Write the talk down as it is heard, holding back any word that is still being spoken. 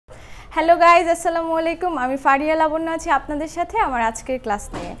Hello guys, আসসালামু আলাইকুম। আমি ফারিয়া লাবণ্য আছি আপনাদের সাথে আমার আজকের ক্লাস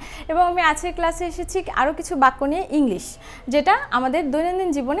নিয়ে, এবং আমি আজকের ক্লাসে এসেছি আরও কিছু বাক্য নিয়ে ইংলিশ, যেটা আমাদের দৈনন্দিন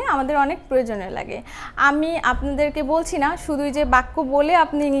জীবনে আমাদের অনেক প্রয়োজনীয় লাগে। আমি আপনাদেরকে বলছি না শুধুই যে বাক্য বলে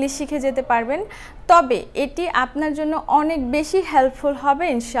আপনি ইংলিশ শিখে যেতে পারবেন, তবে এটি আপনার জন্য অনেক বেশি হেল্পফুল হবে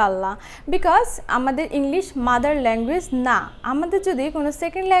ইনশাআল্লাহ। বিকজ আমাদের ইংলিশ মাদার ল্যাঙ্গুয়েজ না, আমাদের যদি কোনো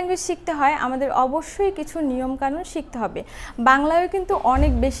সেকেন্ড ল্যাঙ্গুয়েজ শিখতে হয় আমাদের অবশ্যই কিছু নিয়মকানুন শিখতে হবে। বাংলায়ও কিন্তু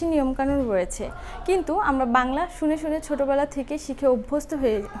অনেক বেশি নিয়মকানুন রয়েছে, কিন্তু আমরা বাংলা শুনে শুনে ছোটোবেলা থেকে শিখে অভ্যস্ত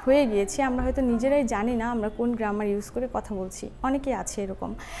হয়ে গিয়েছি। আমরা হয়তো নিজেরাই জানি না আমরা কোন গ্রামার ইউজ করে কথা বলছি, অনেকেই আছে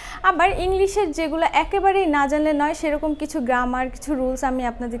এরকম। আবার ইংলিশের যেগুলো একেবারেই না জানলে নয় সেরকম কিছু গ্রামার, কিছু রুলস আমি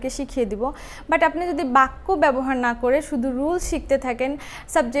আপনাদেরকে শিখিয়ে দিব। বাট আপনি যদি বাক্য ব্যবহার না করে শুধু রুলস শিখতে থাকেন,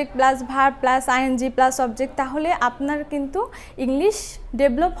 subject plus verb plus ING plus object, তাহলে আপনার কিন্তু ইংলিশ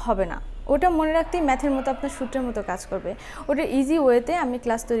ডেভেলপ হবে না। ওটা মনে রাখতেই ম্যাথের মতো আপনার সূত্রের মতো কাজ করবে। ওটা ইজি ওয়েতে আমি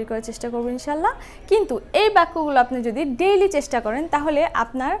ক্লাস তৈরি করার চেষ্টা করবো ইনশাল্লাহ। কিন্তু এই বাক্যগুলো আপনি যদি ডেইলি চেষ্টা করেন তাহলে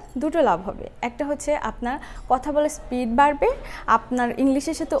আপনার দুটো লাভ হবে। একটা হচ্ছে আপনার কথা বলার স্পিড বাড়বে, আপনার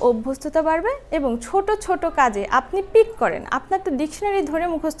ইংলিশের সাথে অভ্যস্ততা বাড়বে, এবং ছোট ছোট কাজে আপনি পিক করেন। আপনার তো ডিকশনারি ধরে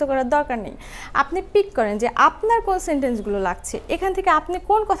মুখস্থ করার দরকার নেই, আপনি পিক করেন যে আপনার কোন সেন্টেন্সগুলো লাগছে, এখান থেকে আপনি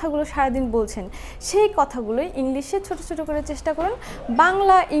কোন কথাগুলো সারাদিন বলছেন, সেই কথাগুলোই ইংলিশে ছোট ছোট করে চেষ্টা করুন।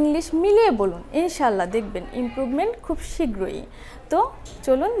 বাংলা ইংলিশ মিলিয়ে বলুন, ইনশাল্লাহ দেখবেন ইমপ্রুভমেন্ট খুব শীঘ্রই। তো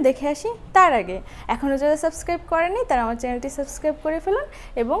চলুন দেখে আসি। তার আগে এখনও যারা সাবস্ক্রাইব করেনি তারা আমার চ্যানেলটি সাবস্ক্রাইব করে ফেলুন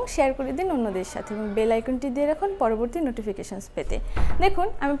এবং শেয়ার করে দিন অন্যদের সাথে, এবং বেল আইকনটি দিয়ে রাখুন পরবর্তী নোটিফিকেশানস পেতে। দেখুন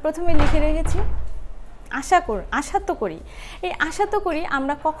আমি প্রথমে লিখে রেখেছি আশা তো করি। এই আশা তো করি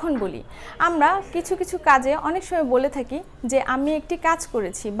আমরা কখন বলি? আমরা কিছু কিছু কাজে অনেক সময় বলে থাকি যে আমি একটি কাজ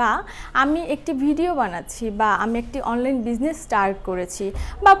করেছি, বা আমি একটি ভিডিও বানাচ্ছি, বা আমি একটি অনলাইন বিজনেস স্টার্ট করেছি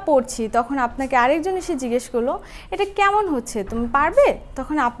বা পড়ছি। তখন আপনাকে আরেকজন এসে জিজ্ঞেস করলো এটা কেমন হচ্ছে, তুমি পারবে?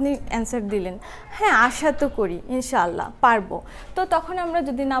 তখন আপনি অ্যান্সার দিলেন হ্যাঁ আশা তো করি, ইনশাআল্লাহ পারবো। তো তখন আমরা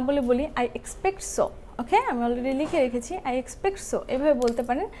যদি না বলে বলি আই এক্সপেক্ট সো। ওকে, আমি অলরেডি লিখে রেখেছি আই এক্সপেক্ট সো। এভাবে বলতে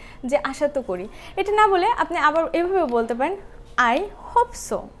পারেন যে আশা তো করি। এটা না বলে আপনি আবার এভাবে বলতে পারেন আই হোপ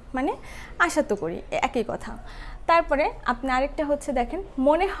সো, মানে আশা তো করি, একই কথা। তারপরে আপনি আরেকটা হচ্ছে দেখেন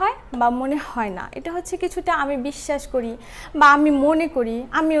মনে হয় বা মনে হয় না। এটা হচ্ছে কিছুটা আমি বিশ্বাস করি বা আমি মনে করি,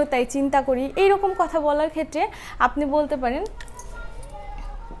 আমিও তাই চিন্তা করি, এইরকম কথা বলার ক্ষেত্রে আপনি বলতে পারেন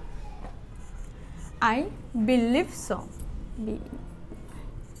I believe so,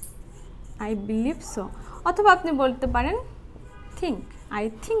 I believe so. অথবা আপনি বলতে পারেন think, I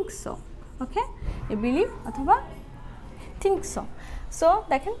think so. Okay, A believe অথবা থিঙ্ক সো। সো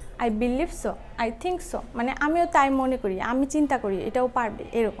দেখেন I believe so, I think so, মানে আমিও তাই মনে করি, আমি চিন্তা করি এটাও পারবে,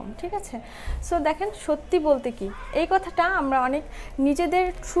 এরকম। ঠিক আছে? সো দেখেন সত্যি বলতে কি, এই কথাটা আমরা অনেক নিজেদের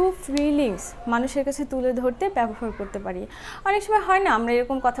ট্রু ফিলিংস মানুষের কাছে তুলে ধরতে ব্যবহার করতে পারি। অনেক সময় হয় না আমরা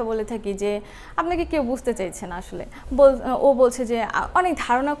এরকম কথা বলে থাকি যে আপনাকে কেউ বুঝতে চাইছে না, আসলে ও বলছে যে অনেক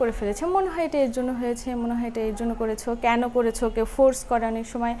ধারণা করে ফেলেছে, মনে হয় এটা এর জন্য হয়েছে, মনে হয় এটা এর জন্য করেছো, কেন করেছো, কেউ ফোর্স করে অনেক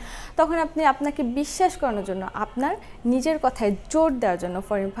সময়। তখন আপনি আপনাকে বিশ্বাস করানোর জন্য, আপনার নিজের কথায় জোর দেওয়ার জন্য,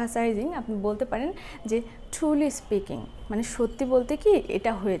 ফর এমফাসাইজিং, আপনি বলতে পারেন যে ট্রুলি স্পিকিং, মানে সত্যি বলতে কি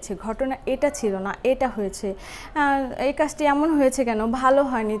এটা হয়েছে, ঘটনা এটা ছিল না, এটা হয়েছে, এই কাজটি এমন হয়েছে কেন, ভালো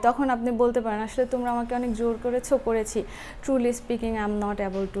হয়নি। তখন আপনি বলতে পারেন আসলে তোমরা আমাকে অনেক জোর করেছি, truly speaking I am not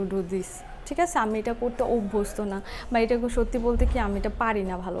able to do this. ঠিক আছে, আমি এটা করতে অভ্যস্ত না, বা এটা সত্যি বলতে কি আমি এটা পারি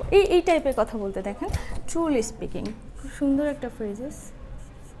না ভালো, এই টাইপের কথা বলতে দেখেন ট্রুলি স্পিকিং। খুব সুন্দর একটা ফ্রেজেস,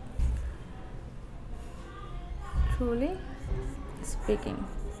 ট্রুলি স্পিকিং।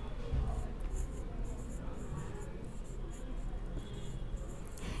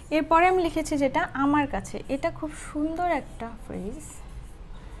 এরপরে আমি লিখেছি যেটা আমার কাছে, এটা খুব সুন্দর একটা ফ্রেজ,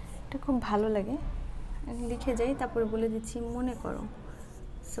 এটা খুব ভালো লাগে, লিখে যাই তারপরে বলে দিচ্ছি। মনে করো,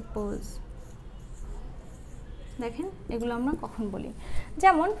 সাপোজ। দেখেন এগুলো আমরা কখন বলি,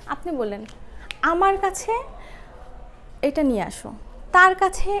 যেমন আপনি বললেন আমার কাছে এটা নিয়ে আসো, তার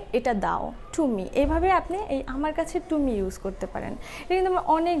কাছে এটা দাও, টু মি। এইভাবে আপনি এই আমার কাছে টু মি ইউজ করতে পারেন। এটা কিন্তু আমরা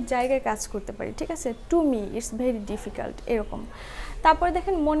অনেক জায়গায় কাজ করতে পারি। ঠিক আছে, to me it's very difficult, এরকম। তারপরে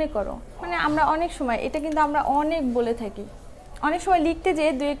দেখেন মনে করো, মানে আমরা অনেক সময় এটা কিন্তু আমরা অনেক বলে থাকি, অনেক সময় লিখতে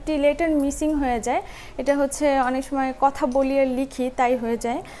যেয়ে দু একটি লেটার মিসিং হয়ে যায়। এটা হচ্ছে অনেক সময় কথা বলি আর লিখি তাই হয়ে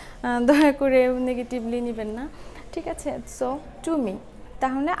যায়, দয়া করে নেগেটিভলি নেবেন না। ঠিক আছে, সো টু মি,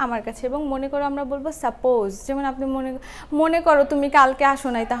 তাহলে আমার কাছে। এবং মনে করো আমরা বলবো সাপোজ, যেমন আপনি মনে করো তুমি কালকে আসো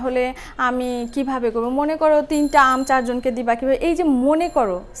নাই, তাহলে আমি কিভাবে করবো, মনে করো 3টা আম 4 জনকে দিবা কীভাবে, এই যে মনে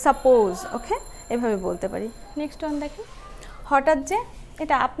করো সাপোজ। ওকে, এভাবে বলতে পারি। নেক্সট ওয়ান দেখেন, হঠাৎ যে,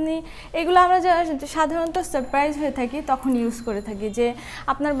 এটা আপনি এগুলো আমরা সাধারণত সারপ্রাইজ হয়ে থাকি তখন ইউজ করে থাকি, যে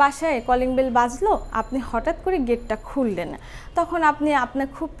আপনার বাসায় কলিং বেল বাজলো, আপনি হঠাৎ করে গেটটা খুললেন, তখন আপনি আপনার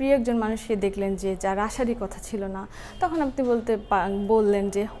খুব প্রিয় একজন মানুষকে দেখলেন যে যার আসারই কথা ছিল না, তখন আপনি বললেন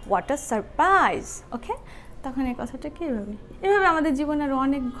যে হোয়াট আ সারপ্রাইজ। ওকে, তখন এই কথাটা কি এভাবে আমাদের জীবনে আরও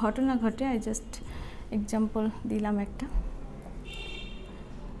অনেক ঘটনা ঘটে। আই জাস্ট এক্সাম্পল দিলাম একটা,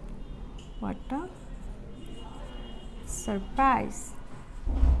 হোয়াট আ সারপ্রাইজ।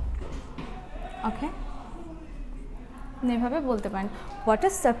 ওকে, এভাবে বলতে পারেন হোয়াট আ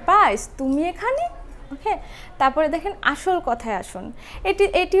সারপ্রাইজ, তুমি এখানে। ওকে, তারপরে দেখেন আসল কথায় আসুন।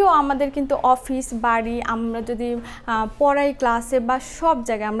 এটিও আমাদের কিন্তু অফিস, বাড়ি, আমরা যদি পড়াই, ক্লাসে বা সব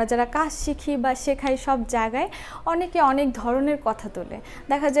জায়গায় আমরা যারা কাজ শিখি বা শেখাই, সব জায়গায় অনেকে অনেক ধরনের কথা তোলে।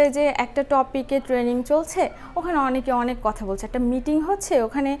 দেখা যায় যে একটা টপিকে ট্রেনিং চলছে, ওখানে অনেকে অনেক কথা বলছে, একটা মিটিং হচ্ছে,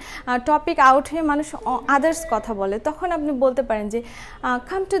 ওখানে টপিক আউট হয়ে মানুষ আদার্স কথা বলে, তখন আপনি বলতে পারেন যে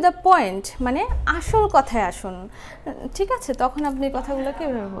কাম টু দ্য পয়েন্ট, মানে আসল কথায় আসুন। ঠিক আছে, তখন আপনি কথাগুলোকে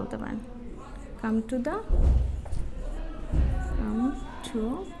এভাবে বলতে পারেন, come to the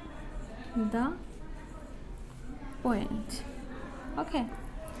point. ওকে,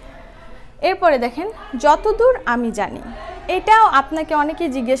 এরপরে দেখেন যতদূর আমি জানি। এটাও আপনাকে অনেকেই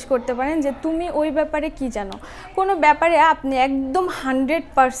জিজ্ঞেস করতে পারেন যে তুমি ওই ব্যাপারে কি জানো। কোনো ব্যাপারে আপনি একদম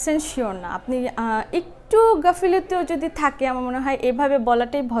 100% শিওর না, আপনি একটু গাফিলতিও যদি থাকে, আমার মনে হয় এভাবে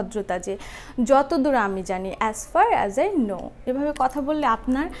বলাটাই ভদ্রতা, যে যতদূর আমি জানি, as far as I know. এভাবে কথা বললে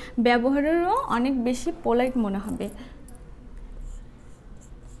আপনার ব্যবহারেরও অনেক বেশি পোলাইট মনে হবে।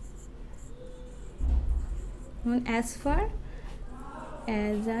 As far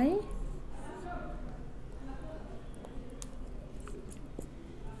as I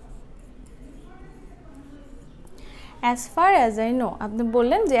as far as I know, আপনি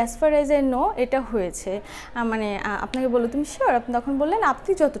বললেন যে as far as I know এটা হয়েছে, মানে আপনাকে বললো তুমি শিওর, আপনি তখন বললেন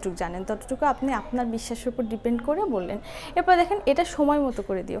আপনি যতটুকু জানেন ততটুকু আপনি আপনার বিশ্বাসের উপর ডিপেন্ড করে বললেন। এরপর দেখেন এটা সময় মতো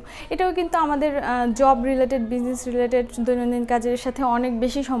করে দিও। এটাও কিন্তু আমাদের জব রিলেটেড, বিজনেস রিলেটেড, দৈনন্দিন কাজের সাথে অনেক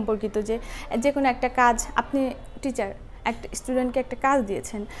বেশি সম্পর্কিত। যে কোনো একটা কাজ, আপনি টিচার একটা স্টুডেন্টকে একটা কাজ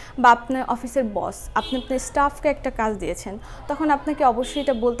দিয়েছেন, বা আপনার অফিসের বস আপনি আপনার স্টাফকে একটা কাজ দিয়েছেন, তখন আপনাকে অবশ্যই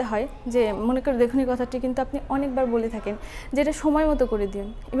এটা বলতে হয় যে, মনে করে দেখুন এই কথাটি কিন্তু আপনি অনেকবার বলে থাকেন, যেটা সময় মতো করে দিন।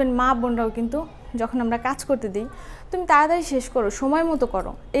 ইভেন মা বোনরাও কিন্তু যখন আমরা কাজ করতে দিই, তুমি তাড়াতাড়ি শেষ করো, সময় মতো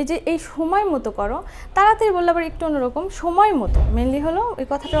করো। এই সময় মতো করো, তাড়াতাড়ি বললে আবার একটু অন্যরকম, সময় মতো মেনলি হলো এই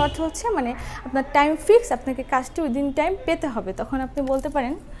কথাটার অর্থ হচ্ছে মানে আপনার টাইম ফিক্স, আপনাকে কাজটি উইদিন টাইম পেতে হবে। তখন আপনি বলতে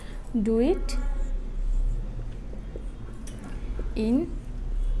পারেন ডু ইট ইন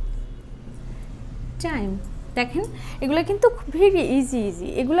টাইম। দেখেন এগুলো কিন্তু ভেরি ইজি।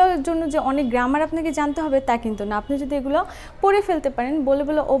 এগুলোর জন্য যে অনেক গ্রামার আপনাকে জানতে হবে তা কিন্তু না। আপনি যদি এগুলো পড়ে ফেলতে পারেন, বলে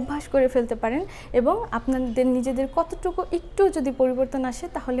অভ্যাস করে ফেলতে পারেন, এবং আপনাদের নিজেদের কতটুকু একটু যদি পরিবর্তন আসে,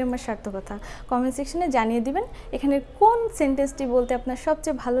 তাহলে আমার সার্থকতা। কমেন্ট সেকশনে জানিয়ে দিবেন এখানে কোন সেন্টেন্সটি বলতে আপনার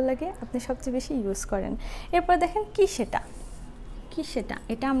সবচেয়ে ভালো লাগে, আপনি সবচেয়ে বেশি ইউজ করেন। এরপর দেখেন কি সেটা,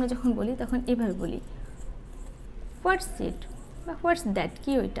 এটা আমরা যখন বলি তখন এভাবে বলি হোয়াটস ইট বা হোয়াটস দ্যাট,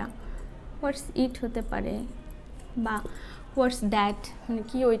 কি ওইটা। হোয়াটস ইট হতে পারে, বা হোয়াটস দ্যাট মানে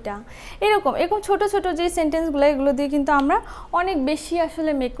কি ওইটা। এরকম ছোট ছোট যে সেন্টেন্সগুলো, এগুলো দিয়ে কিন্তু আমরা অনেক বেশি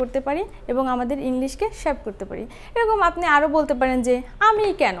আসলে মেক করতে পারি এবং আমাদের ইংলিশকে শেপ করতে পারি। এরকম আপনি আরও বলতে পারেন যে আমি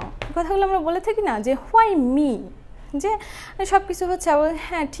কেন, কথাগুলো আমরা বলে থাকি না যে হোয়াই মি, যে সব কিছু হচ্ছে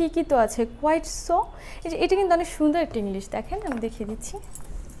হ্যাঁ ঠিকই তো আছে, কোয়াইট সো। এটা কিন্তু অনেক সুন্দর একটা ইংলিশ। দেখেন আমি দেখিয়ে দিচ্ছি,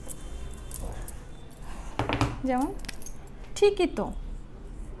 যেমন ঠিকই তো,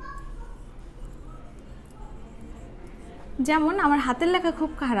 যেমন আমার হাতের লেখা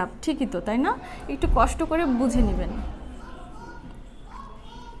খুব খারাপ, ঠিকই তো, তাই না? একটু কষ্ট করে বুঝে নেবেন।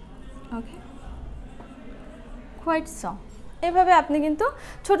 ওকে, কোয়াইট সো। এভাবে আপনি কিন্তু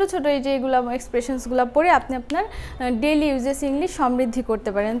ছোট ছোট এই যে এগুলো এক্সপ্রেশনসগুলো পড়ে আপনি আপনার ডেইলি ইউজেস ইংলিশ সমৃদ্ধি করতে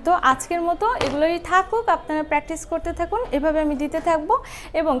পারেন। তো আজকের মতো এগুলোই থাকুক, আপনারা প্র্যাকটিস করতে থাকুন, এভাবে আমি দিতে থাকবো।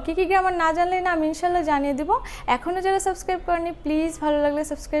 এবং কী কী গ্রামার না জানলে না আমি ইনশাল্লাহ জানিয়ে দেবো। এখনও যারা সাবস্ক্রাইব করেনি প্লিজ ভালো লাগলে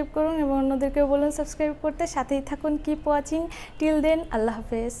সাবস্ক্রাইব করুন এবং অন্যদেরকেও বলুন সাবস্ক্রাইব করতে। সাথেই থাকুন, কিপ ওয়াচিং, টিল দেন, আল্লাহ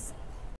হাফেজ।